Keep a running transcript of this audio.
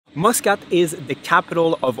Muscat is the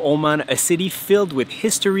capital of Oman, a city filled with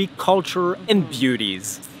history, culture, and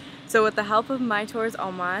beauties. So with the help of MyTour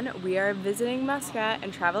Oman, we are visiting Muscat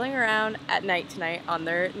and traveling around at night tonight on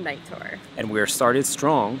their night tour. And we are started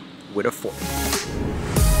strong with a fort.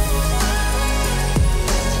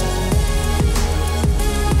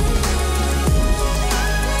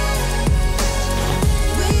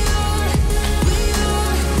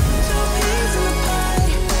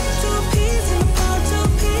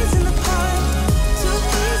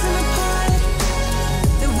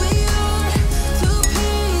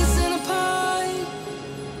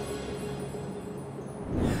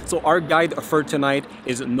 So our guide for tonight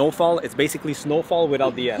is Nofal. It's basically snowfall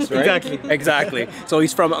without the S, right? Exactly. So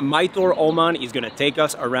he's from MyTour Oman. He's going to take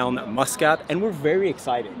us around Muscat, and we're very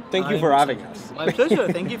excited. Thank you for having us. My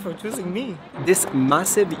pleasure. Thank you for choosing me. This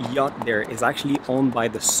massive yacht there is actually owned by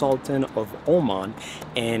the Sultan of Oman,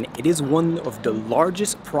 and it is one of the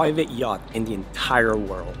largest private yachts in the entire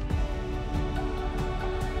world.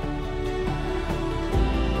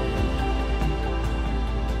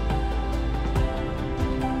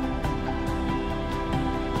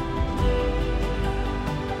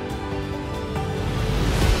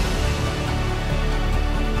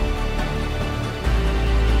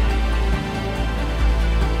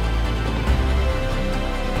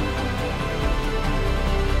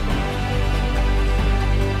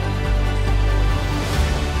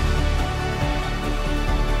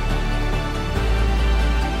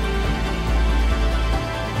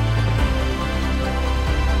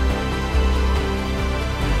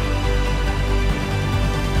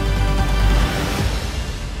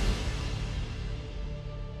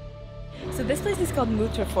 So this place is called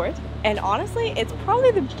Muttrah Fort, and honestly, it's probably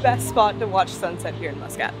the best spot to watch sunset here in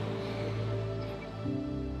Muscat.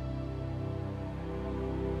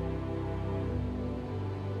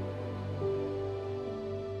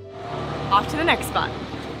 Off to the next spot.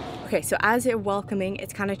 Okay, so as you're welcoming,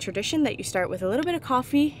 it's kind of tradition that you start with a little bit of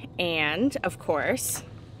coffee and, of course,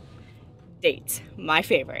 dates, my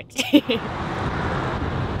favorite.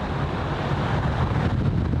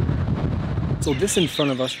 So this in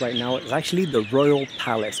front of us right now is actually the Royal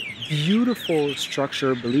Palace. Beautiful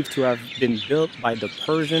structure believed to have been built by the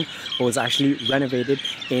Persian, but was actually renovated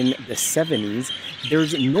in the 70s.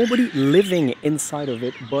 There's nobody living inside of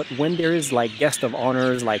it, but when there is like guest of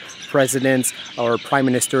honors, like presidents or prime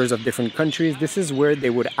ministers of different countries, this is where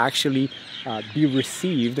they would actually be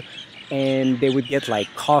received. And they would get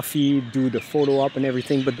like coffee, do the photo op and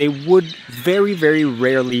everything, but they would very, very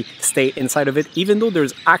rarely stay inside of it, even though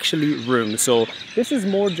there's actually room. So this is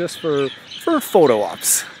more just for photo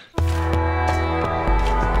ops.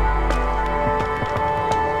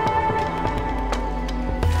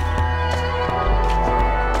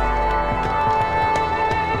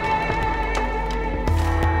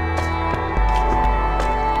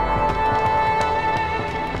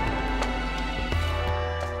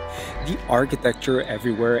 Architecture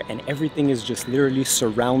everywhere, and everything is just literally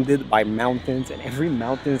surrounded by mountains, and every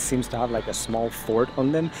mountain seems to have like a small fort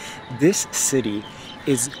on them. This city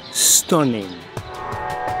is stunning.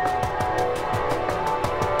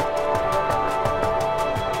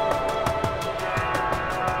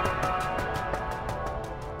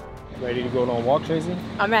 Ready to go on a walk, Tracy?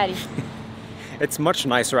 I'm ready. It's much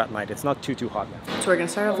nicer at night. It's not too hot now. So we're gonna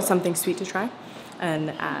start off with something sweet to try. And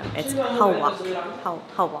it's halwa.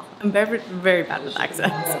 Halwa. I'm very bad with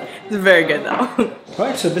accents. It's very good though.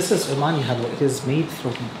 Right, so this is Omani halwa. It is made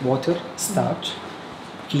from water, starch,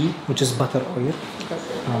 ghee, which is butter oil,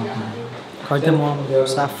 cardamom,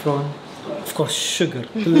 saffron, of course sugar,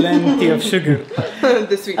 plenty of sugar.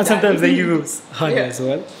 The sweet and sometimes they use honey as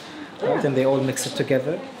well. Right, and they all mix it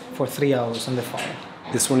together for 3 hours on the fire.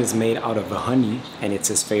 This one is made out of the honey, and it's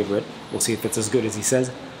his favorite. We'll see if it's as good as he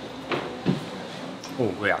says.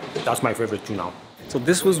 Oh yeah, that's my favorite too now. So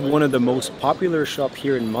this was one of the most popular shops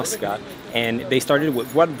here in Muscat, and they started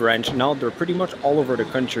with one branch. Now they're pretty much all over the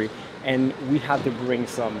country, and we had to bring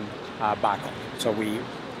some back home. So we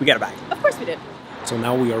got it back. Of course we did. So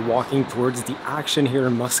now we are walking towards the action here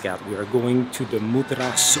in Muscat. We are going to the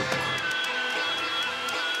Muttrah Souq.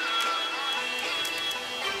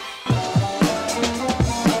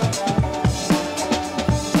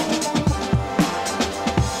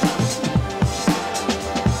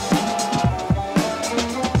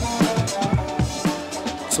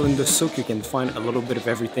 So in the souk you can find a little bit of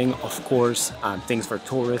everything, of course, things for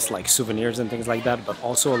tourists like souvenirs and things like that, but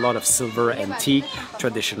also a lot of silver, antique,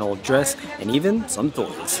 traditional dress, and even some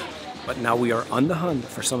toys. But now we are on the hunt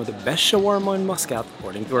for some of the best shawarma in Muscat,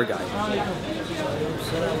 according to our guide.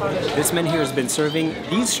 This man here has been serving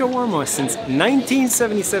these shawarma since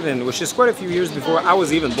 1977, which is quite a few years before I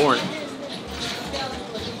was even born.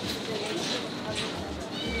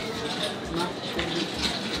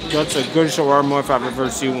 That's a good shawarma if I've ever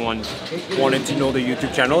seen one. Wanted to know the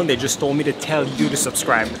YouTube channel and they just told me to tell you to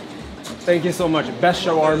subscribe. Thank you so much. Best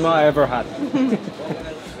shawarma I ever had.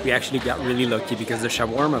 We actually got really lucky because the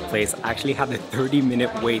shawarma place actually had a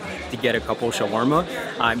 30-minute wait to get a couple shawarma.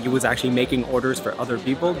 He was actually making orders for other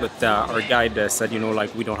people, but our guide said, you know,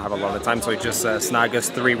 like we don't have a lot of time, so he just snagged us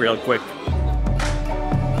 3 real quick.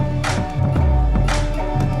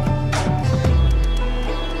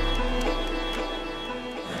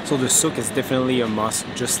 So the Souq is definitely a must,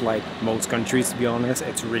 just like most countries, to be honest.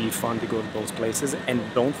 It's really fun to go to those places. And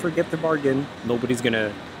don't forget to bargain. Nobody's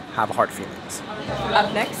gonna have hard feelings.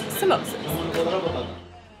 Up next, samosas.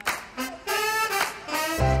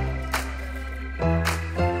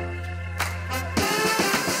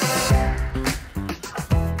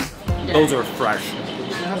 Those are fresh.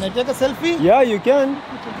 Can I take a selfie? Yeah, you can.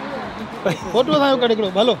 What was I going to do?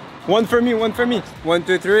 Hello. One for me, one for me. 1,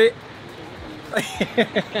 2, 3.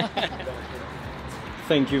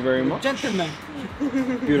 Thank you very much. Gentlemen.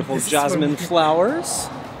 Beautiful jasmine flowers.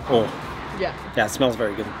 Oh, Yeah. yeah, it smells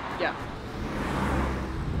very good. Yeah.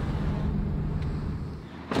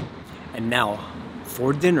 And now,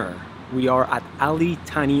 for dinner, we are at Ali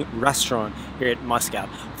Thani restaurant here at Muscat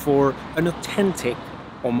for an authentic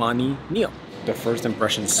Omani meal. The first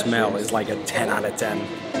impression smell is like a 10 out of 10.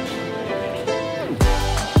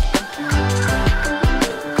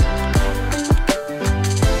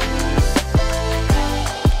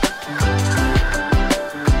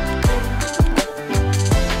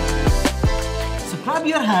 Rub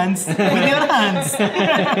your hands with your hands.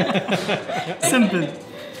 Simple.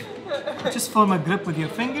 Just form a grip with your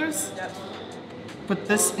fingers. Put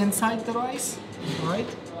this inside the rice. Alright?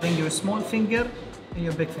 Bring your small finger and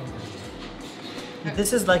your big finger.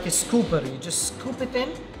 This is like a scooper. You just scoop it in.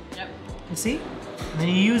 Yep. You see? And then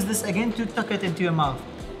you use this again to tuck it into your mouth.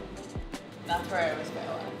 That's where I was going.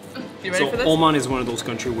 You ready So for this? Oman is one of those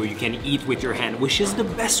countries where you can eat with your hand, which is the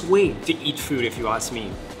best way to eat food if you ask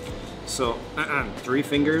me. So 3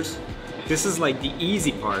 fingers. This is like the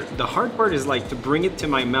easy part. The hard part is like to bring it to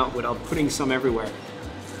my mouth without putting some everywhere.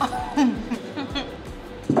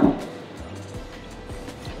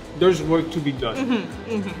 There's work to be done.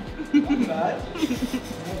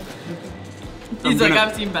 He's like,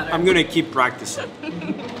 I've seen better. I'm gonna keep practicing.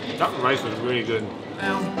 That rice was really good.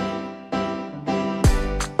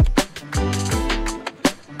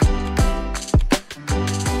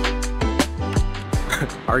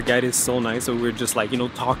 Our guide is so nice, so we're just like, you know,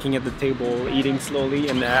 talking at the table, eating slowly,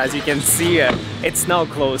 and as you can see, it's now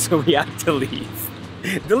closed, so we have to leave.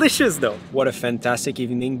 Delicious though. What a fantastic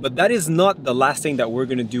evening, but that is not the last thing that we're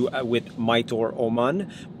gonna do with MyTour Oman,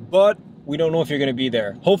 but we don't know if you're gonna be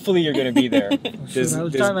there. Hopefully you're gonna be there. I'll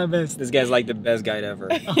try my best. This guy's like the best guide ever.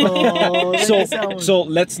 Oh, so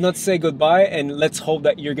let's not say goodbye, and let's hope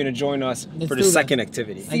that you're gonna join us for the second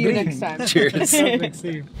activity. See you next time. Cheers.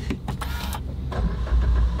 See you.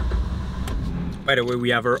 By the way, we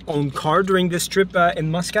have our own car during this trip in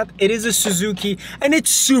Muscat. It is a Suzuki and it's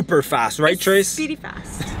super fast, right, Trace? Speedy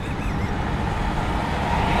fast.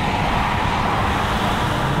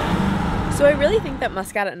 So I really think that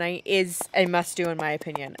Muscat at night is a must-do in my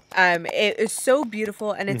opinion. It is so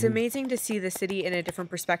beautiful, and it's amazing to see the city in a different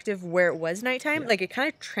perspective where it was nighttime. Like, it kind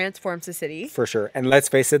of transforms the city. For sure. And let's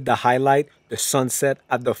face it, the highlight, the sunset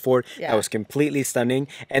at the fort, Yeah. that was completely stunning.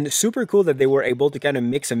 And super cool that they were able to kind of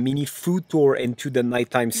mix a mini food tour into the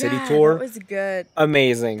nighttime city tour. That was good.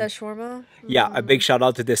 Amazing. The shawarma. Yeah, a big shout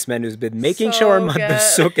out to this man who's been making So shawarma at the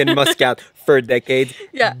good. Souq in Muscat for decades.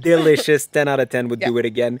 Yeah. Delicious. 10 out of 10 would do it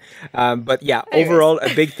again. But yeah, Anyways. overall,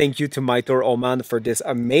 a big thank you to MyTour Oman for this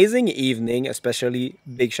amazing evening, especially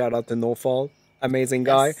big shout out to Nofal. Amazing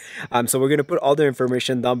guy. So we're going to put all their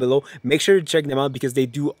information down below. Make sure to check them out because they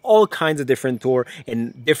do all kinds of different tours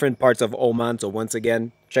in different parts of Oman. So once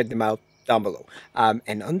again, check them out down below. And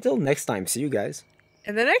until next time, see you guys.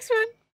 And the next one.